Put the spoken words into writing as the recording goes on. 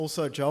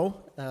Also Joel,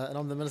 and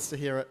I'm the minister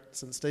here at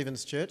St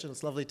Stephen's Church, and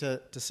it's lovely to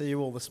see you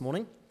all this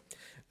morning.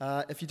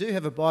 If you do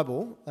have a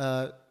Bible,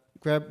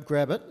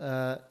 grab it,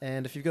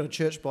 and if you've got a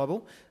church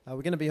Bible,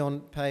 we're going to be on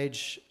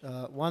page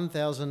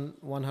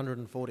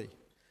 1140, page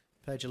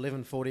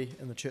 1140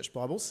 in the church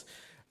Bibles,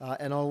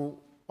 and I'll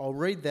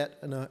read that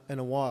in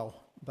a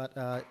while, but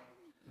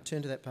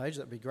turn to that page,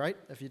 that'd be great.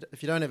 If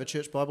you don't have a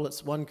church Bible,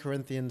 it's 1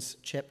 Corinthians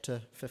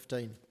chapter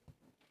 15.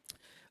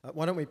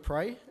 Why don't we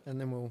pray, and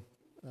then we'll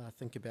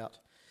think about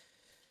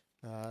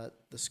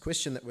this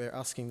question that we're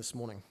asking this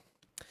morning.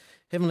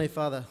 Heavenly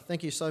Father,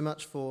 thank you so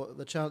much for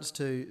the chance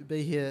to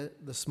be here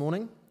this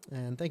morning,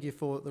 and thank you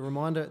for the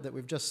reminder that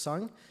we've just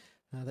sung,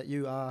 that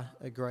you are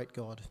a great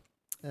God.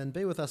 And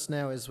be with us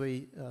now as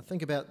we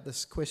think about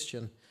this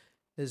question,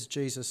 is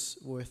Jesus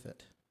worth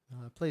it?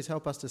 Please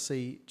help us to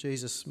see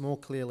Jesus more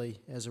clearly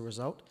as a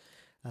result,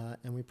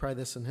 and we pray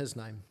this in his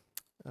name.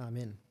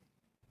 Amen.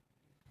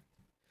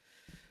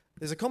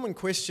 There's a common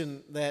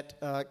question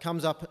that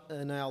comes up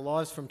in our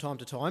lives from time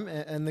to time,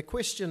 and the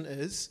question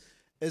is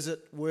it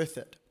worth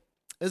it?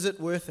 Is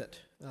it worth it?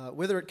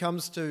 Whether it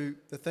comes to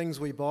the things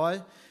we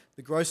buy,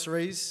 the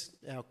groceries,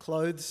 our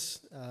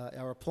clothes,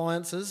 our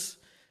appliances,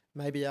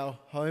 maybe our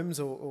homes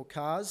or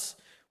cars,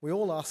 we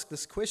all ask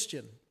this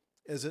question,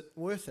 is it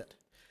worth it?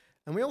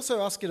 And we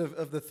also ask it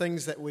of the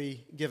things that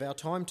we give our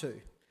time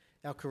to,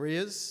 our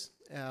careers,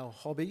 our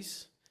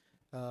hobbies,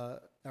 our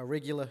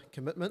regular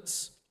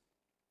commitments.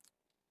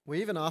 We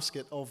even ask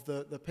it of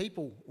the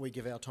people we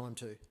give our time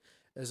to.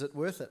 Is it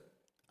worth it?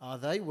 Are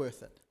they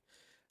worth it?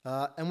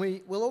 And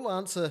we will all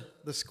answer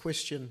this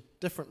question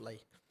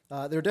differently.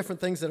 There are different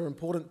things that are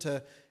important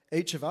to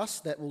each of us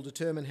that will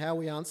determine how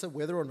we answer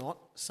whether or not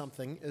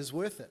something is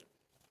worth it.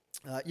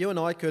 You and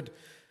I could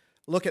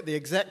look at the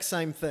exact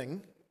same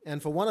thing,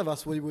 and for one of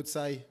us we would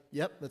say,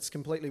 yep, that's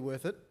completely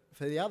worth it.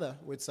 For the other,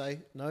 we'd say,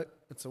 no,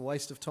 it's a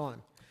waste of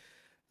time.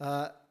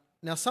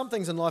 Now, some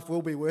things in life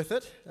will be worth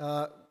it.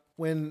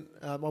 When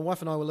my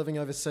wife and I were living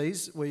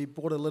overseas, we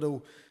bought a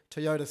little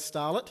Toyota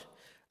Starlet.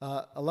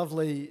 A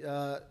lovely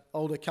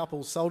older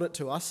couple sold it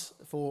to us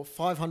for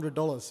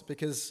 $500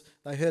 because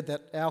they heard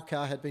that our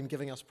car had been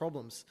giving us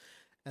problems.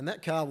 And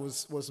that car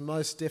was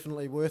most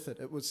definitely worth it.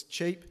 It was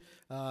cheap,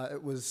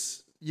 it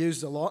was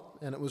used a lot,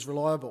 and it was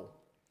reliable.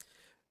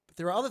 But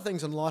there are other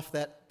things in life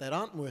that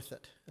aren't worth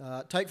it.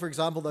 Take, for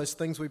example, those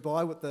things we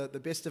buy with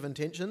the best of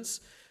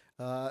intentions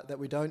that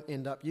we don't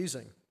end up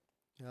using.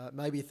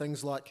 Maybe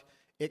things like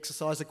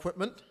exercise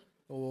equipment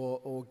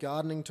or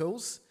gardening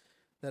tools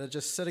that are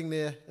just sitting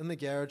there in the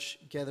garage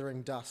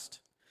gathering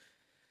dust.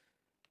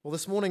 Well,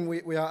 this morning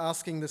we are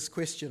asking this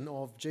question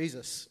of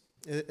Jesus.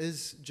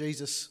 Is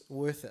Jesus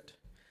worth it?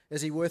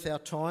 Is he worth our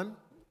time?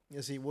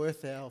 Is he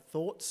worth our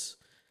thoughts?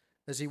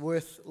 Is he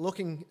worth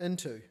looking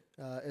into?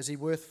 Is he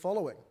worth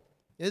following?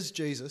 Is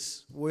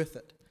Jesus worth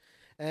it?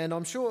 And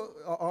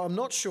I'm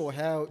not sure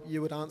how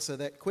you would answer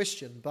that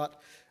question,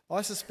 but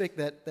I suspect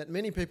that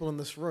many people in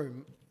this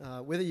room,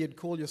 whether you'd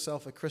call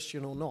yourself a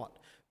Christian or not,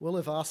 will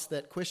have asked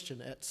that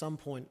question at some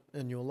point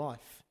in your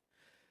life.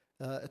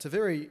 It's a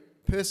very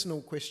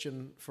personal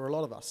question for a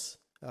lot of us.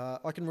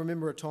 I can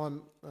remember a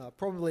time,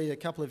 probably a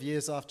couple of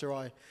years after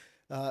I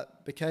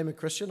became a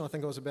Christian, I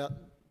think I was about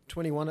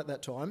 21 at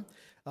that time,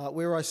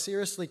 where I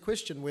seriously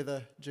questioned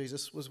whether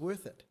Jesus was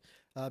worth it.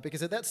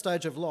 Because at that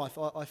stage of life,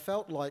 I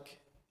felt like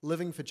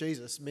living for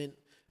Jesus meant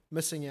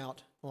missing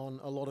out on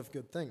a lot of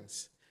good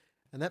things.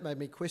 And that made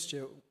me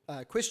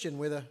question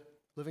whether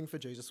living for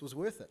Jesus was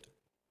worth it.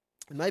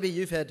 And maybe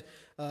you've had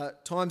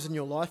times in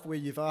your life where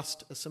you've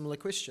asked a similar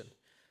question.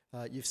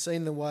 You've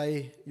seen the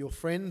way your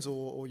friends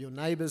or your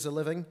neighbours are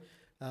living,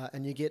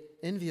 and you get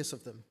envious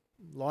of them.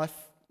 Life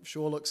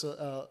sure looks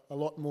a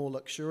lot more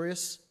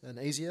luxurious and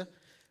easier.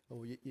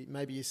 Or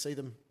maybe you see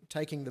them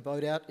taking the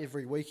boat out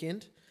every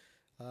weekend.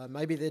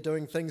 Maybe they're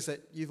doing things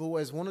that you've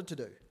always wanted to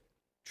do,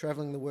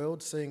 travelling the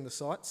world, seeing the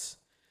sights.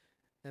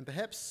 And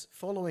perhaps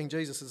following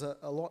Jesus is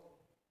a lot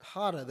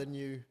harder than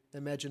you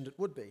imagined it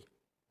would be.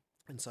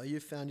 And so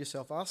you've found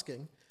yourself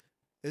asking,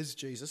 is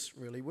Jesus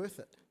really worth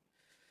it?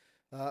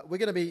 We're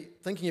going to be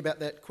thinking about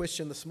that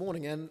question this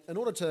morning, and in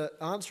order to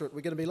answer it,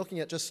 we're going to be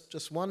looking at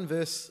just one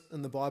verse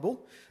in the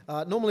Bible.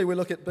 Normally we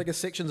look at bigger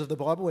sections of the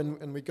Bible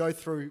and we go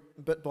through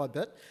bit by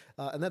bit,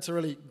 and that's a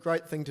really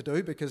great thing to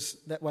do because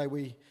that way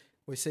we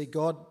see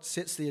God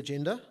sets the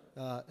agenda.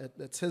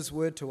 It's his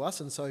word to us,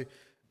 and so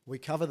we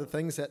cover the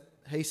things that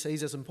he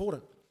sees as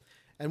important.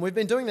 And we've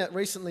been doing that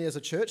recently as a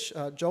church.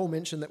 Joel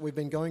mentioned that we've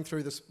been going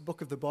through this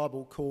book of the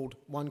Bible called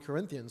 1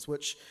 Corinthians,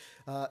 which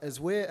is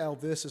where our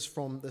verse is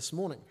from this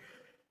morning.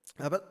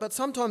 But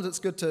sometimes it's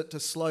good to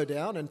slow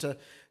down and to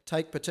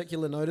take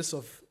particular notice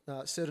of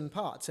certain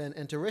parts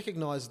and to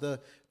recognise the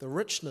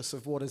richness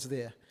of what is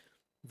there,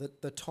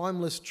 the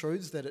timeless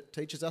truths that it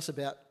teaches us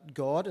about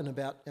God and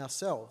about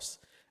ourselves.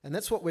 And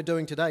that's what we're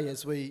doing today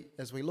as we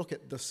look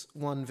at this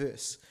one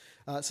verse.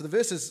 So the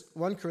verse is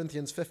 1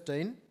 Corinthians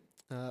 15,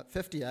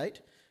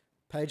 58,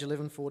 page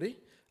 1140,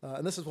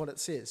 and this is what it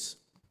says.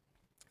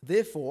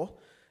 Therefore,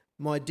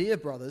 my dear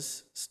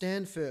brothers,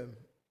 stand firm,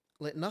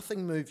 let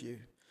nothing move you.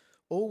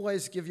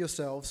 always give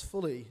yourselves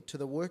fully to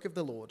the work of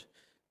the Lord,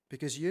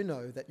 because you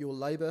know that your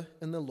labour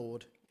in the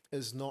Lord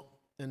is not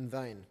in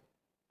vain.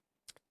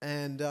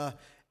 And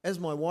as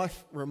my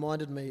wife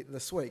reminded me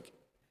this week,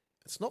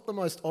 it's not the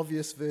most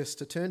obvious verse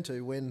to turn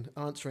to when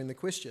answering the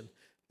question,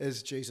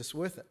 is Jesus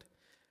worth it?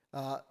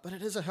 But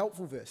it is a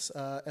helpful verse,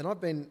 and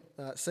I've been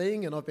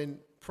seeing and I've been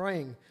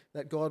praying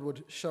that God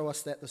would show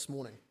us that this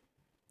morning.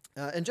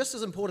 And just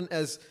as important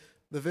as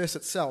the verse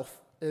itself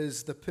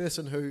is the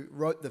person who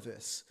wrote the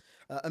verse.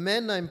 A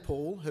man named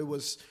Paul who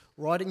was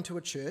writing to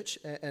a church,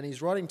 and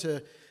he's writing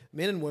to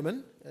men and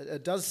women.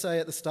 It does say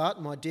at the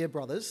start, my dear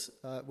brothers,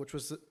 which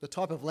was the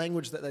type of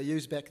language that they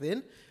used back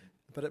then,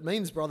 but it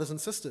means brothers and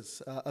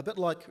sisters. A bit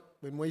like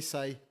when we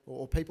say,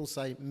 or people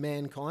say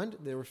mankind,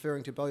 they're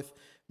referring to both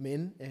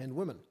men and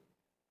women.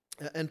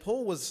 And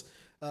Paul was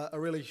a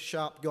really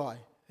sharp guy.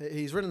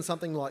 He's written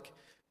something like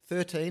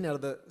 13 out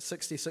of the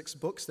 66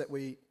 books that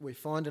we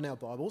find in our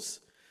Bibles.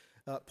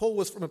 Paul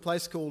was from a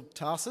place called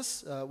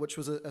Tarsus, which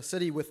was a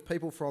city with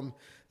people from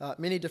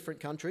many different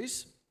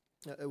countries.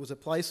 It was a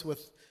place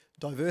with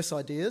diverse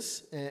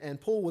ideas, and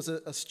Paul was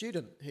a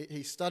student.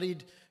 He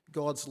studied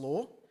God's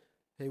law.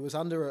 He was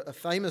under a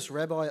famous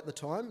rabbi at the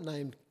time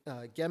named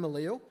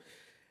Gamaliel,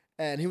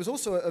 and he was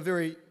also a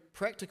very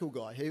practical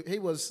guy. He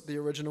was the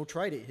original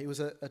tradie. He was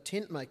a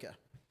tent maker.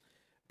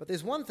 But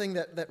there's one thing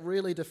that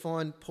really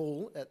defined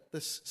Paul at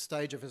this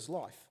stage of his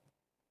life.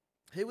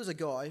 He was a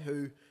guy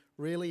who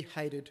really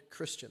hated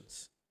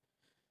Christians.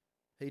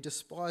 He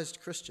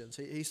despised Christians.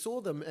 He saw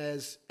them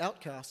as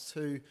outcasts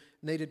who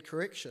needed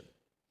correction.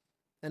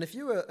 And if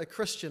you were a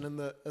Christian in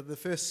the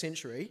first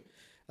century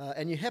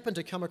and you happened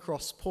to come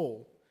across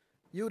Paul,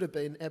 you would have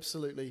been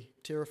absolutely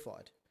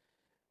terrified.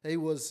 He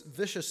was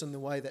vicious in the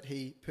way that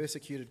he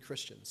persecuted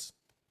Christians.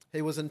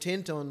 He was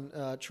intent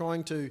on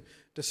trying to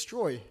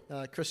destroy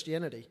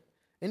Christianity,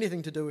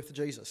 anything to do with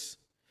Jesus.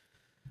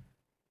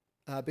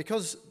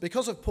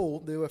 Because of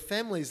Paul, there were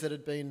families that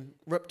had been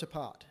ripped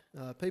apart.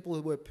 People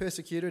who were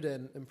persecuted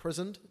and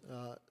imprisoned.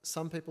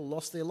 Some people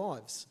lost their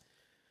lives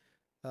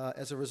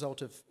as a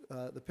result of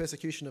the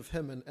persecution of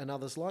him and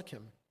others like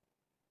him.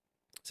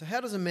 So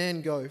how does a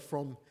man go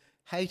from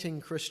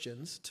hating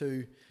Christians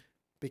to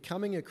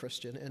becoming a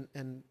Christian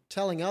and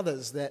telling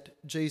others that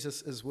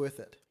Jesus is worth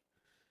it?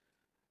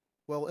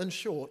 Well, in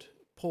short,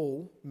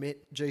 Paul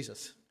met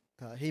Jesus.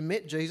 He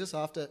met Jesus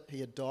after he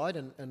had died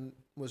and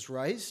was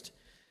raised,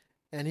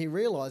 and he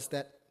realized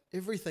that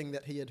everything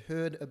that he had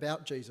heard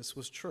about Jesus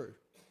was true.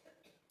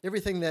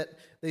 Everything that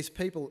these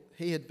people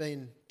he had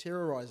been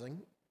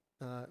terrorizing,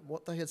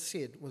 what they had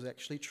said was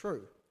actually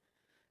true.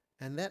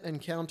 And that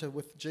encounter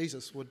with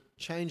Jesus would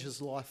change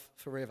his life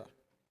forever.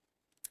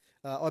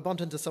 I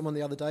bumped into someone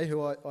the other day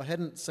who I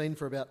hadn't seen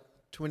for about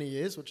 20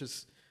 years, which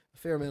is a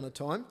fair amount of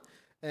time.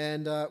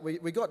 And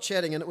we got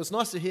chatting, and it was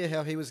nice to hear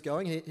how he was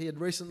going. He had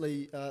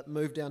recently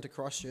moved down to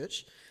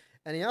Christchurch,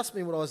 and he asked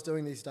me what I was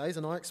doing these days,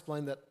 and I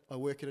explained that I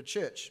work at a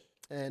church.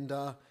 And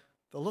the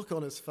look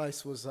on his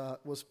face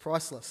was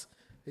priceless.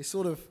 He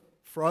sort of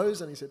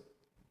froze, and he said,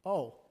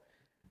 "Oh."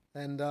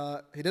 And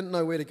he didn't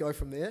know where to go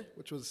from there,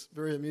 which was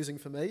very amusing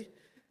for me.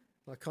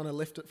 I kind of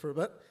left it for a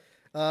bit.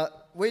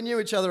 We knew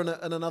each other in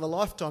another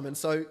lifetime, and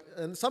so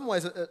in some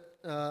ways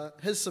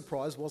his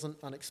surprise wasn't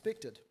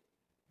unexpected.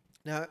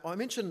 Now, I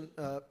mention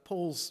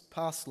Paul's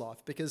past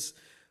life because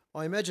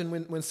I imagine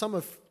when some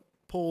of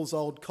Paul's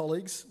old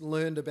colleagues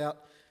learned that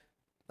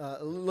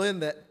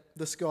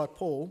this guy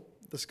Paul,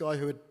 this guy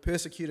who had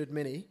persecuted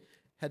many,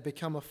 had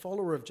become a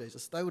follower of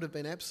Jesus, they would have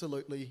been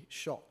absolutely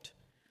shocked.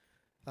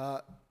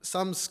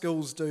 Some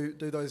schools do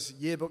those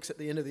yearbooks at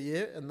the end of the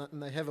year,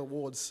 and they have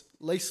awards,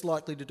 least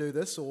likely to do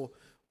this or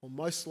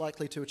most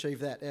likely to achieve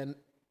that. And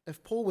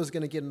if Paul was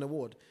going to get an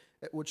award,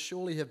 it would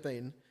surely have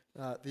been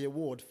the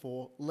award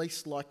for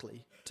least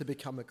likely to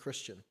become a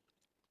Christian.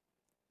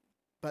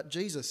 But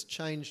Jesus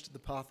changed the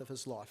path of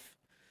his life.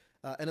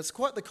 And it's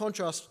quite the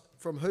contrast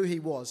from who he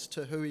was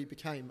to who he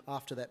became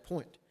after that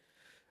point.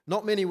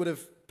 Not many would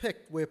have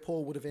picked where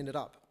Paul would have ended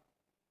up.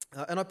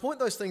 And I point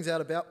those things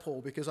out about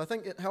Paul because I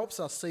think it helps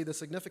us see the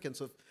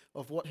significance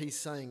of what he's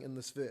saying in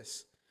this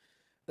verse.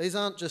 These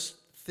aren't just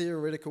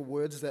theoretical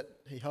words that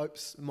he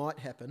hopes might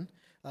happen.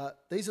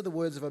 These are the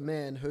words of a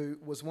man who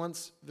was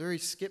once very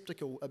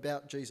skeptical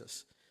about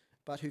Jesus,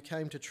 but who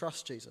came to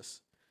trust Jesus.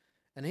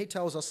 And he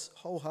tells us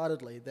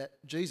wholeheartedly that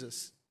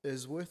Jesus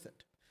is worth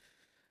it.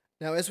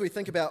 Now, as we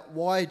think about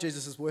why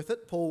Jesus is worth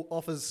it, Paul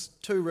offers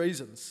two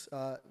reasons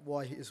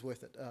why he is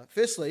worth it.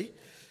 Firstly,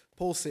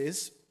 Paul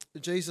says,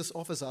 Jesus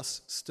offers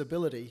us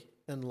stability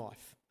in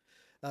life.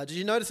 Did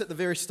you notice at the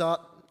very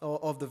start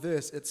of the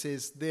verse it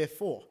says,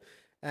 therefore?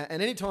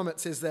 And any time it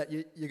says that,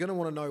 you're going to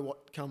want to know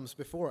what comes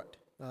before it.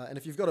 And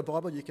if you've got a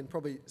Bible, you can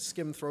probably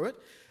skim through it.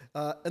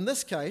 In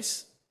this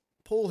case,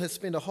 Paul has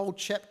spent a whole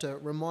chapter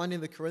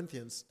reminding the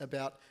Corinthians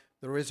about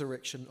the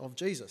resurrection of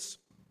Jesus.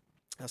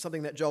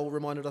 Something that Joel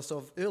reminded us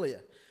of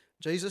earlier.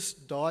 Jesus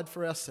died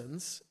for our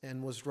sins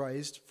and was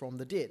raised from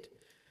the dead.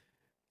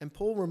 And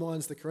Paul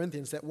reminds the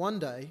Corinthians that one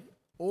day,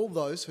 all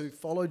those who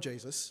follow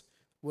Jesus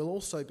will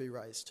also be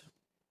raised.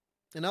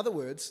 In other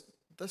words,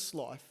 this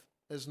life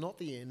is not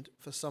the end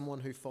for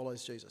someone who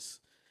follows Jesus.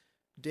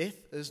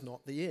 Death is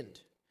not the end.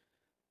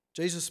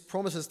 Jesus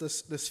promises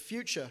this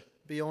future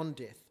beyond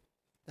death,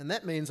 and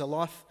that means a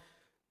life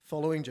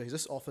following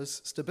Jesus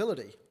offers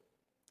stability.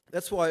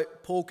 That's why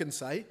Paul can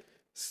say,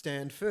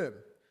 stand firm,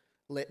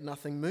 let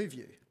nothing move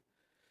you.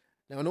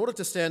 Now, in order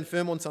to stand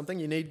firm on something,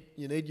 you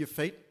need your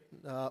feet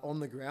on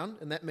the ground,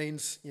 and that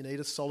means you need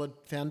a solid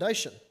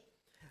foundation.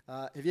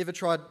 Have you ever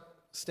tried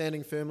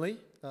standing firmly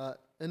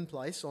in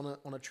place on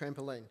a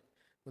trampoline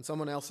when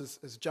someone else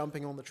is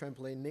jumping on the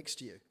trampoline next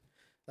to you?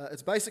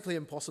 It's basically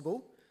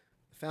impossible.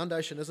 The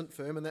foundation isn't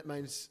firm, and it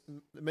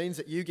means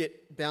that you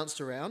get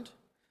bounced around,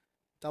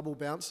 double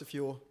bounce if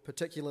you're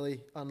particularly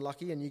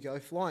unlucky, and you go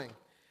flying.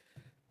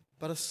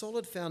 But a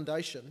solid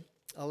foundation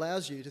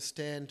allows you to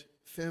stand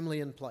firmly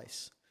in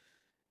place.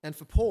 And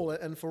for Paul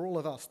and for all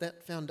of us,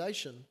 that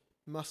foundation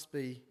must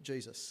be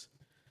Jesus.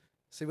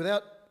 See,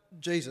 without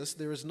Jesus,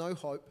 there is no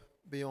hope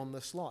beyond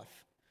this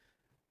life.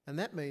 And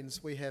that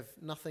means we have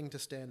nothing to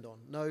stand on,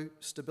 no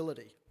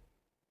stability.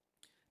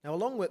 Now,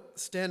 along with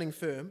standing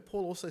firm,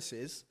 Paul also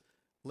says,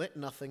 let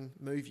nothing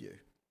move you.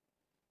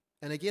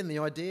 And again, the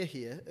idea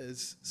here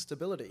is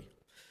stability.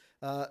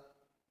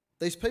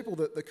 These people,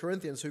 the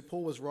Corinthians, who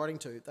Paul was writing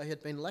to, they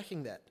had been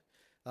lacking that.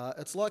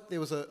 It's like there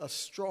was a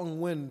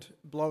strong wind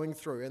blowing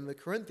through, and the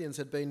Corinthians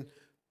had been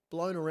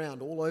blown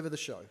around all over the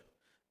show,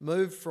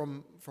 moved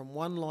from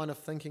one line of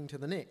thinking to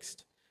the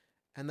next.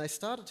 And they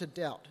started to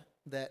doubt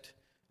that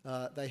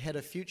they had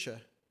a future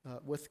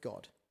with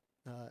God.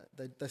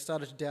 They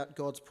started to doubt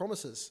God's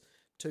promises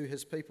to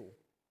his people.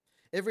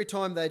 Every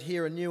time they'd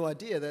hear a new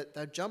idea,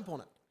 they'd jump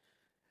on it.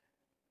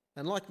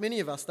 And like many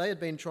of us, they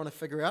had been trying to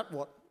figure out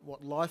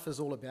what life is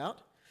all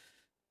about.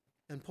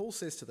 And Paul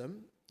says to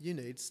them, you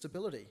need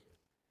stability.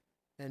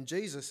 And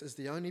Jesus is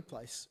the only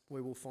place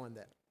where we'll find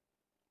that.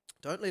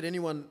 Don't let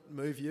anyone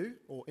move you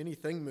or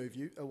anything move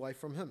you away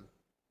from him.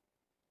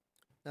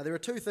 Now, there are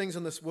two things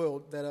in this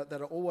world that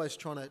are always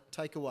trying to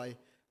take away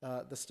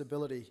the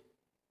stability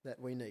that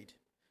we need.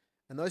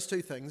 And those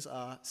two things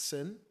are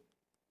sin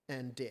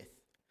and death.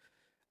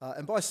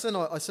 And by sin,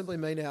 I simply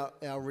mean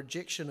our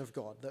rejection of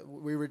God, that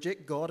we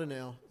reject God in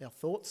our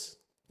thoughts,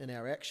 in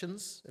our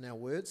actions, in our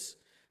words.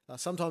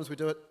 Sometimes we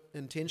do it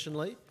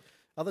intentionally.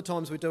 Other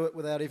times we do it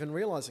without even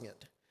realizing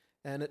it.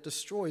 And it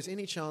destroys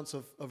any chance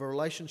of a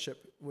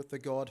relationship with the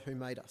God who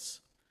made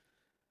us.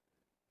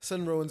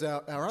 Sin ruins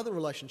our other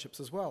relationships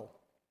as well.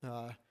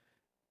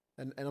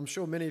 And I'm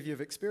sure many of you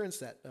have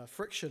experienced that,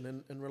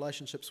 friction in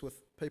relationships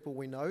with people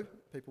we know,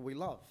 people we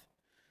love.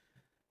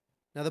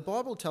 Now, the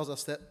Bible tells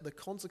us that the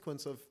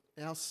consequence of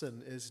our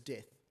sin is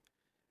death.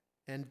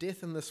 And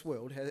death in this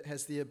world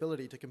has the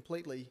ability to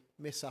completely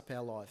mess up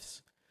our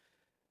lives.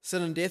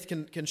 Sin and death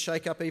can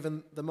shake up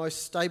even the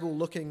most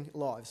stable-looking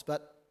lives,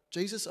 but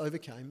Jesus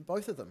overcame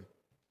both of them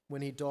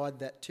when he died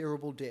that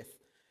terrible death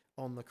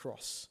on the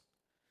cross.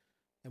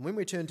 And when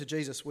we turn to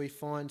Jesus, we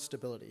find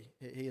stability.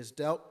 He has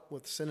dealt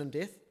with sin and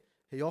death.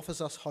 He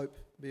offers us hope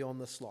beyond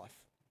this life.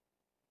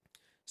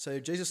 So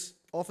Jesus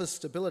offers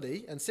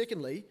stability, and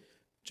secondly,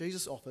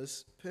 Jesus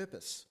offers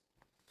purpose.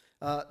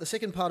 The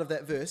second part of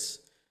that verse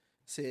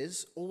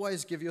says,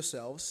 always give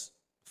yourselves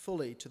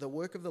fully to the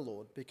work of the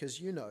Lord, because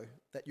you know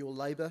that your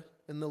labour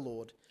in the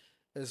Lord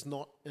is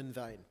not in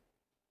vain.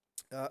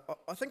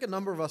 I think a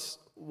number of us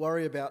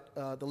worry about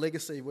the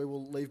legacy we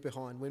will leave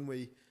behind when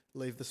we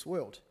leave this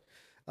world.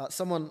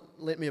 Someone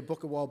lent me a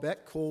book a while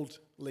back called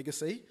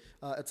Legacy.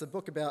 It's a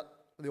book about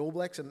the All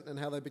Blacks and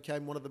how they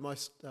became one of the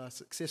most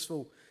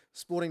successful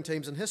sporting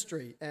teams in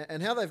history,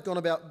 and how they've gone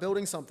about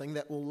building something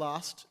that will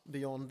last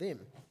beyond them.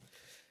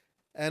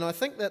 And I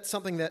think that's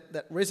something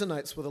that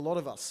resonates with a lot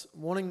of us,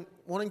 wanting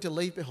to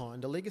leave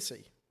behind a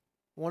legacy,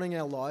 wanting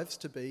our lives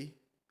to be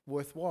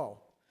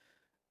worthwhile.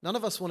 None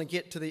of us want to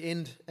get to the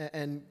end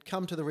and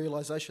come to the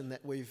realization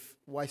that we've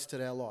wasted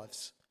our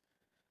lives.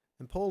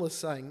 And Paul is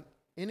saying,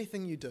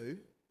 anything you do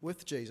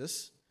with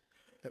Jesus,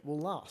 it will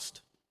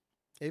last,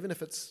 even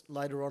if it's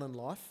later on in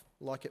life,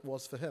 like it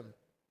was for him.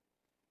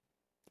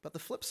 But the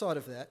flip side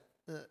of that,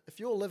 if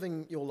you're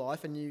living your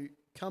life and you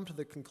come to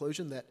the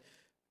conclusion that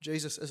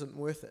Jesus isn't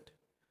worth it,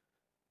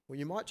 well,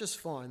 you might just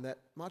find that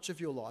much of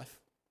your life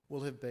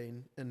will have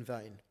been in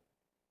vain.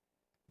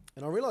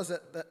 And I realise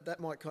that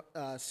might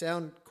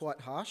sound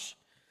quite harsh.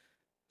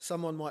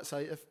 Someone might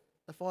say,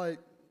 if I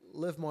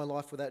live my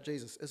life without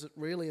Jesus, is it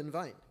really in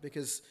vain?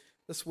 Because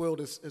this world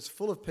is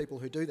full of people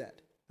who do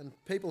that, and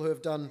people who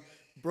have done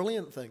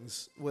brilliant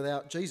things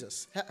without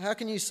Jesus. How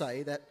can you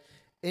say that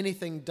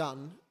anything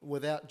done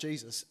without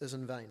Jesus is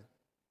in vain?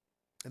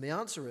 And the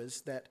answer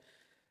is that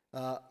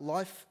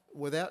life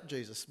without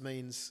Jesus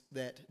means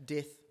that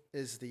death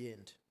is the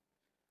end.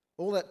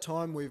 All that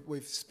time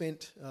we've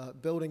spent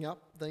building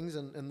up things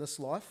in this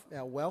life,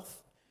 our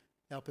wealth,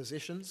 our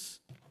possessions,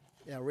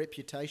 our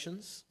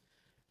reputations,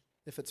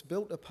 if it's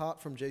built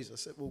apart from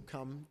Jesus, it will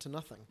come to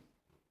nothing.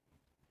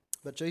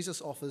 But Jesus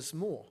offers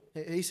more.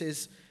 He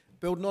says,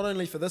 build not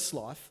only for this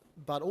life,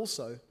 but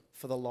also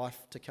for the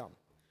life to come.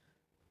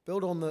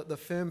 Build on the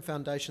firm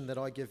foundation that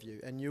I give you,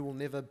 and you will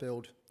never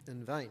build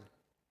in vain.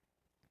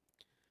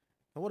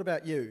 Now, what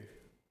about you?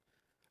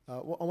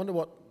 I wonder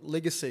what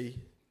legacy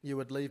you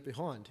would leave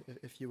behind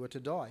if you were to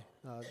die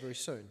very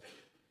soon.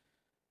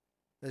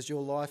 Is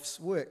your life's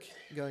work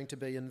going to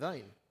be in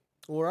vain?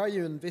 Or are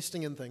you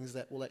investing in things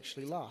that will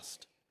actually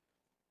last?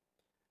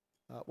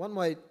 One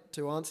way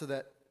to answer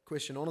that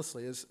question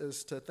honestly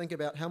is to think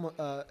about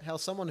how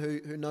someone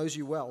who knows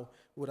you well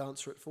would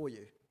answer it for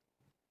you.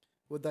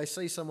 Would they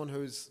see someone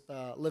who's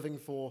living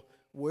for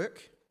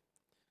work,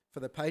 for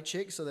the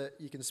paycheck so that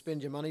you can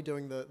spend your money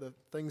doing the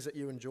things that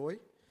you enjoy?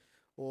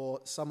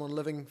 Or someone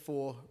living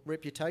for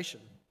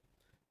reputation,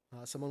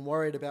 someone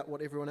worried about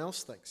what everyone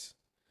else thinks?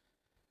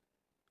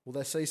 Will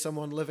they see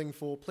someone living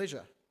for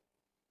pleasure?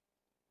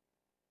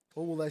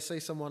 Or will they see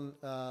someone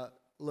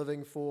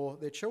living for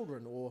their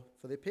children or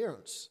for their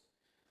parents?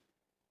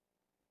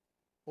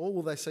 Or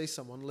will they see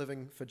someone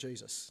living for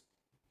Jesus,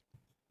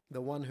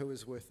 the one who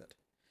is worth it?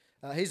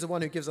 He's the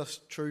one who gives us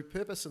true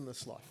purpose in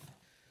this life.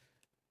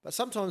 But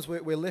sometimes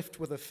we're left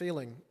with a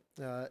feeling,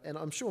 and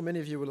I'm sure many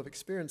of you will have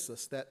experienced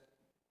this,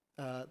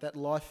 that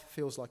life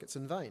feels like it's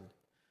in vain.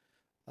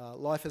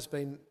 Life has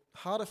been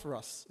harder for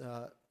us,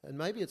 and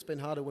maybe it's been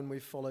harder when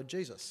we've followed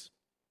Jesus.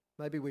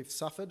 Maybe we've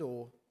suffered,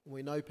 or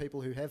we know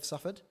people who have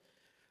suffered,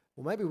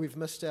 or maybe we've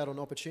missed out on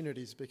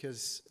opportunities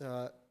because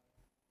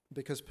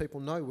people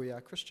know we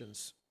are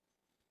Christians.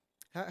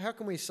 How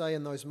can we say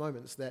in those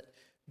moments that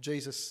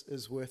Jesus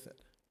is worth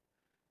it?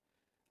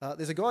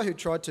 There's a guy who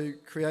tried to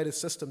create a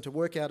system to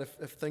work out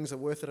if things are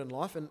worth it in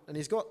life, and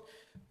he's got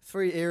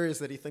 3 areas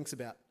that he thinks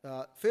about.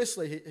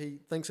 Firstly, he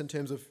thinks in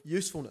terms of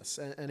usefulness,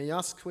 and he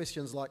asks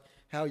questions like,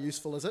 how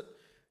useful is it?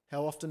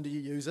 How often do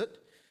you use it?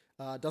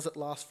 Does it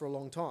last for a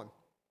long time?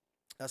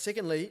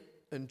 Secondly,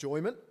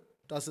 enjoyment.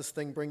 Does this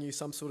thing bring you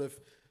some sort of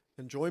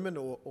enjoyment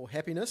or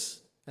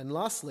happiness? And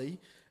lastly,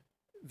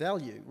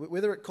 value.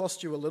 Whether it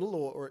costs you a little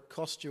or it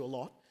costs you a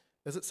lot,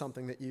 is it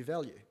something that you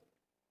value?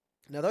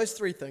 Now, those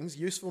 3 things,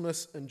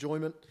 usefulness,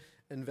 enjoyment,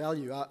 and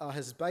value, are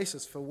his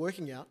basis for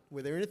working out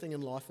whether anything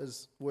in life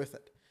is worth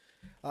it.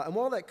 And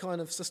while that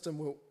kind of system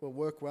will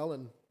work well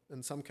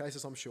in some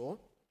cases, I'm sure,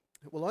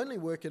 it will only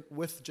work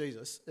with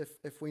Jesus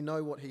if we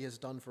know what he has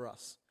done for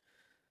us.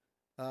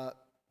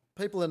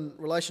 People in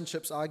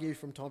relationships argue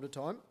from time to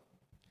time,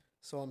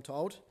 so I'm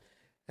told.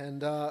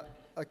 And a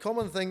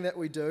common thing that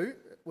we do,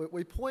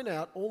 we point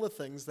out all the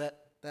things that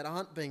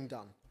aren't being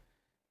done.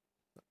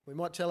 We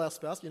might tell our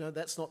spouse,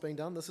 that's not being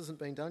done, this isn't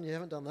being done, you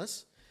haven't done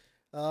this,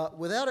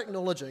 without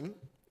acknowledging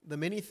the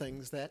many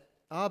things that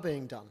are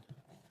being done.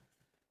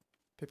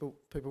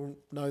 People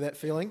know that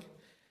feeling.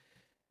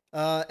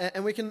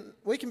 And we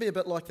can be a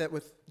bit like that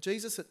with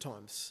Jesus at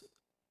times,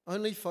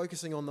 only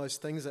focusing on those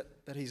things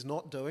that he's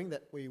not doing,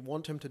 that we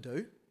want him to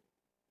do,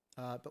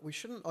 but we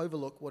shouldn't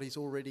overlook what he's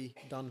already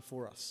done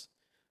for us,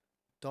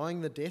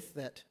 dying the death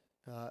that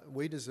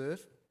we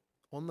deserve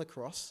on the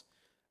cross,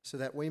 so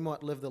that we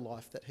might live the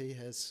life that he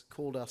has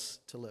called us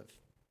to live.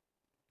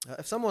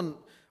 If someone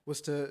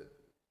was to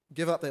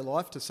give up their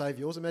life to save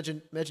yours,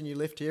 imagine you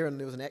left here and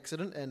there was an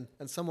accident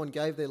and someone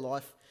gave their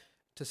life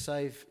to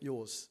save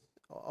yours.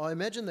 I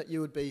imagine that you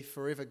would be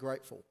forever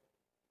grateful.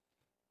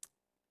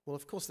 Well,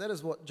 of course, that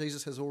is what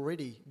Jesus has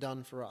already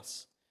done for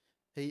us.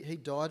 He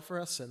died for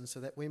our sins so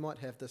that we might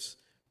have this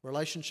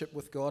relationship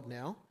with God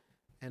now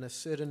and a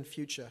certain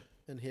future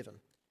in heaven.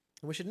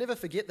 And we should never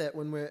forget that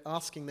when we're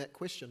asking that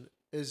question,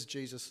 is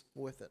Jesus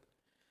worth it?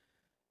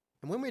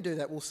 And when we do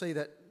that, we'll see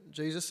that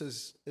Jesus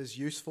is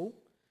useful,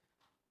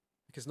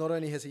 because not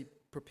only has he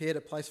prepared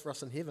a place for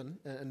us in heaven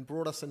and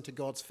brought us into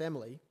God's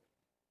family,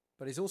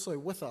 but he's also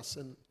with us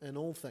in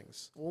all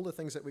things. All the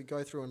things that we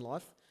go through in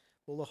life,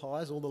 all the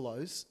highs, all the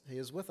lows, he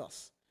is with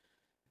us.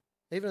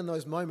 Even in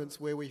those moments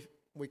where we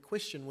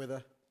question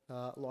whether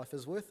life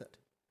is worth it.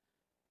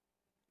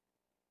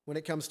 When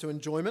it comes to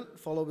enjoyment,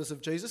 followers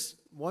of Jesus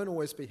won't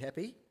always be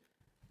happy.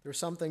 There are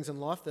some things in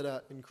life that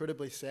are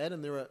incredibly sad,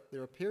 and there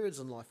are periods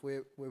in life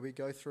where we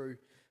go through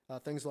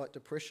things like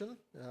depression,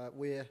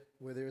 where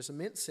there is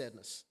immense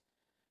sadness.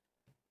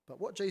 But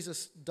what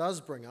Jesus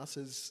does bring us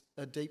is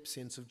a deep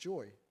sense of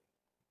joy,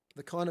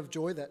 the kind of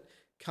joy that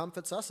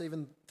comforts us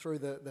even through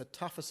the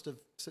toughest of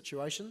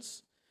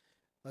situations,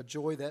 a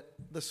joy that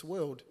this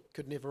world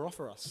could never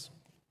offer us.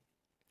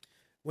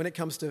 When it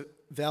comes to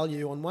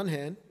value, on one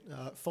hand,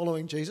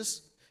 following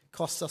Jesus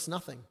costs us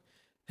nothing.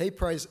 He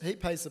pays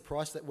the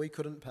price that we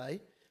couldn't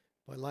pay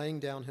by laying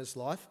down his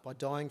life, by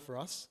dying for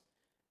us,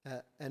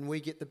 and we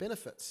get the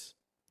benefits.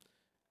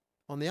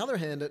 On the other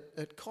hand,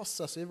 it costs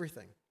us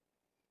everything.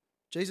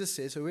 Jesus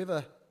says,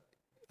 whoever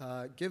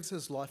gives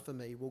his life for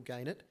me will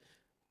gain it,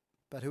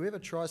 but whoever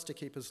tries to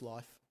keep his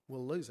life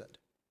will lose it.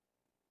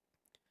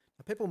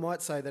 Now, people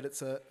might say that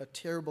it's a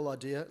terrible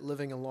idea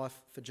living a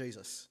life for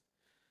Jesus.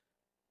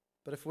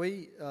 But if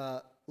we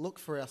look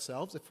for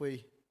ourselves, if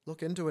we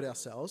look into it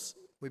ourselves,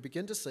 we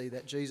begin to see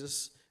that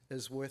Jesus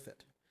is worth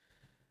it.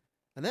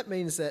 And that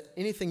means that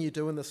anything you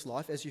do in this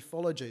life as you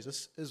follow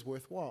Jesus is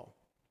worthwhile.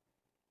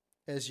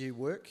 As you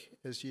work,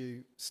 as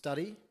you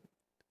study,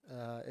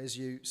 as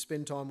you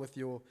spend time with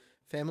your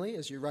family,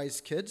 as you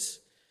raise kids,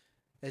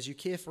 as you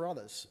care for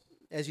others,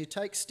 as you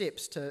take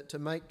steps to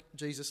make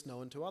Jesus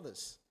known to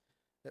others.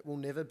 It will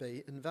never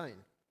be in vain.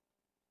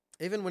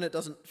 Even when it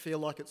doesn't feel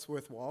like it's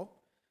worthwhile,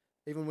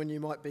 even when you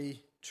might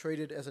be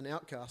treated as an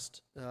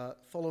outcast,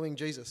 following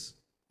Jesus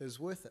is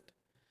worth it.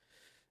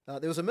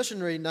 There was a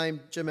missionary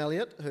named Jim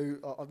Elliot, who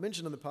I've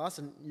mentioned in the past,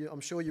 and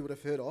I'm sure you would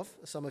have heard of,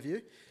 some of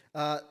you.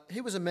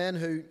 He was a man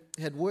who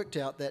had worked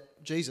out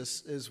that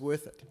Jesus is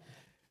worth it.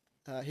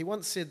 He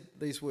once said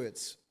these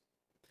words: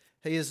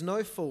 "He is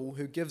no fool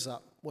who gives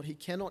up what he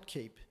cannot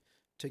keep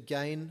to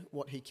gain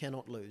what he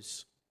cannot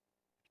lose."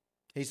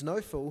 He's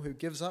no fool who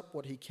gives up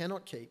what he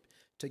cannot keep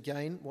to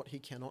gain what he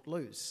cannot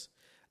lose.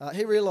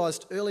 He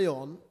realised early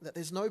on that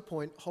there's no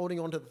point holding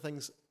on to the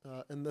things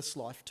in this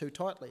life too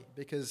tightly,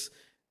 because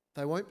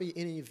they won't be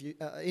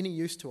any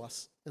use to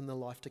us in the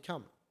life to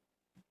come.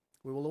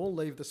 We will all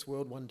leave this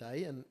world one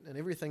day, and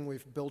everything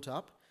we've built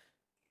up,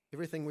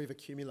 everything we've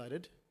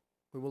accumulated,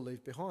 we will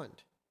leave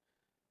behind.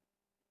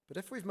 But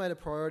if we've made a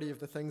priority of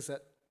the things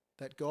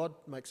that God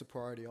makes a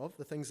priority of,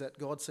 the things that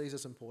God sees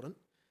as important,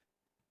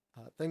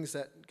 things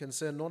that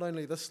concern not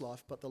only this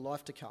life but the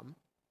life to come,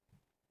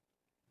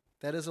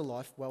 that is a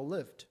life well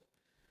lived.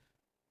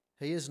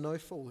 He is no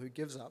fool who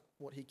gives up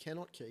what he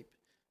cannot keep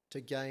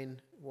to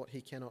gain what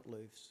he cannot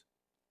lose.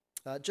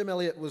 Jim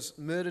Elliot was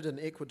murdered in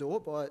Ecuador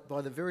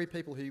by the very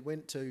people he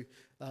went to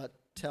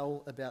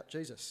tell about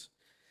Jesus.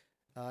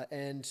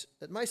 And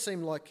it may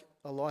seem like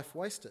a life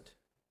wasted,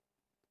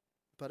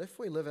 but if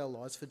we live our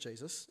lives for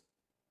Jesus,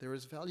 there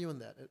is value in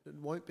that. It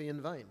won't be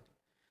in vain,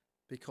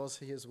 because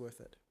he is worth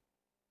it.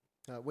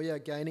 We are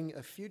gaining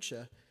a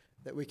future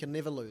that we can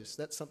never lose.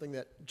 That's something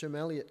that Jim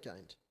Elliot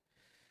gained.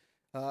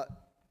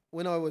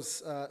 When I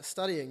was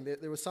studying,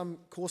 there were some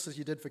courses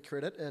you did for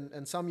credit,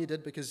 and some you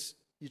did because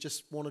you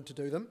just wanted to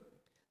do them,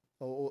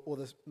 or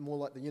more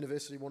like the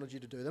university wanted you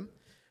to do them,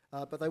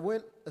 but they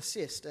weren't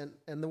assessed.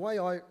 And the way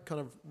I kind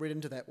of read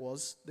into that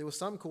was there were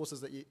some courses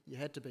that you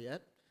had to be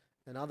at,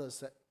 and others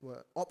that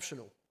were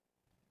optional.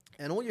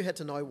 And all you had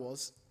to know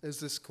was, is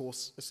this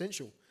course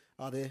essential?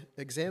 Are there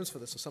exams for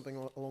this, or something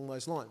along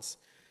those lines?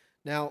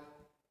 Now,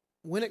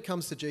 when it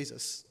comes to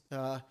Jesus,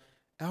 our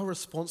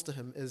response to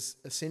him is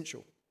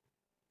essential.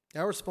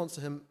 Our response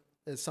to him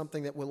is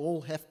something that we'll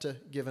all have to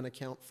give an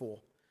account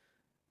for.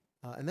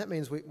 And that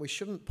means we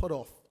shouldn't put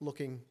off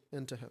looking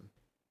into him,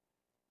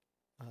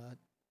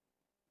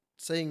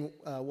 seeing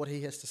what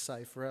he has to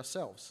say for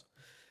ourselves.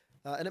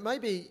 And it may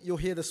be you're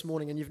here this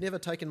morning and you've never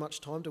taken much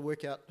time to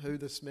work out who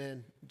this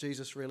man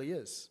Jesus really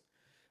is.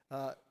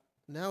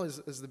 Now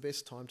is the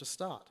best time to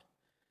start.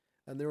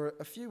 And there are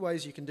a few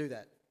ways you can do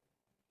that.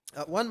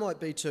 One might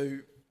be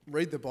to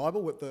read the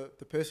Bible with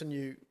the person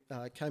you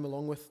came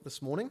along with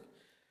this morning,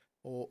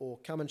 or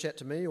come and chat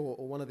to me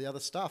or one of the other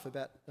staff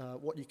about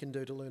what you can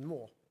do to learn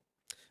more.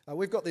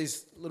 We've got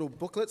these little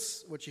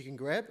booklets which you can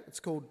grab. It's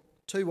called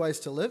 2 Ways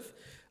to Live,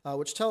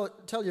 which tell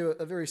you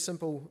a very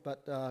simple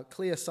but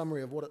clear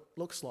summary of what it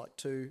looks like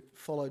to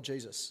follow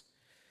Jesus.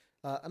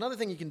 Another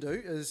thing you can do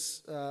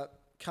is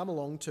come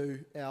along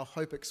to our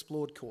Hope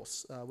Explored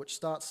course, which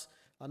starts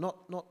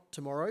not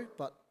tomorrow,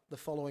 but the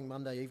following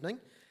Monday evening.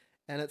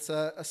 And it's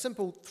a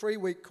simple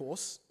 3-week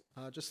course,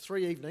 just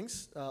 3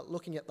 evenings,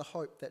 looking at the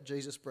hope that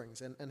Jesus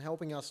brings and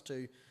helping us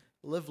to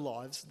live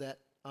lives that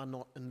are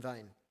not in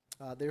vain.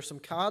 There are some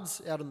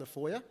cards out in the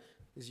foyer,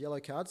 these yellow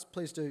cards.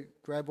 Please do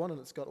grab one, and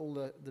it's got all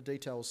the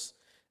details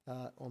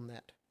on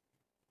that.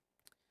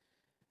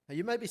 Now,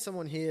 you may be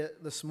someone here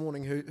this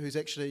morning who's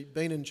actually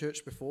been in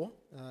church before,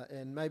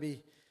 and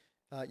maybe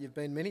you've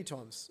been many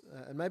times,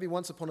 and maybe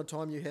once upon a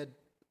time you had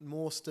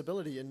more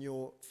stability in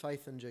your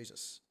faith in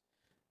Jesus.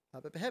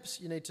 But perhaps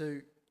you need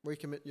to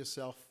recommit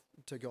yourself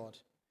to God,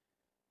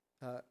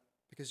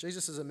 because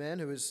Jesus is a man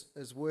who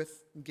is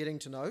worth getting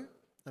to know,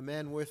 a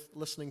man worth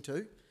listening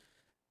to,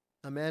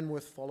 a man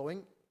worth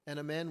following, and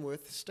a man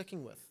worth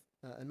sticking with.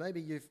 And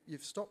maybe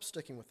you've stopped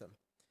sticking with him.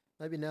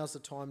 Maybe now's the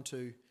time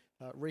to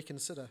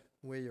reconsider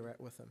where you're at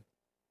with him.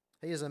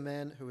 He is a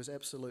man who is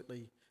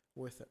absolutely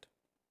worth it.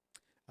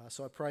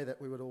 So I pray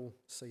that we would all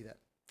see that.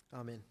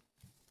 Amen.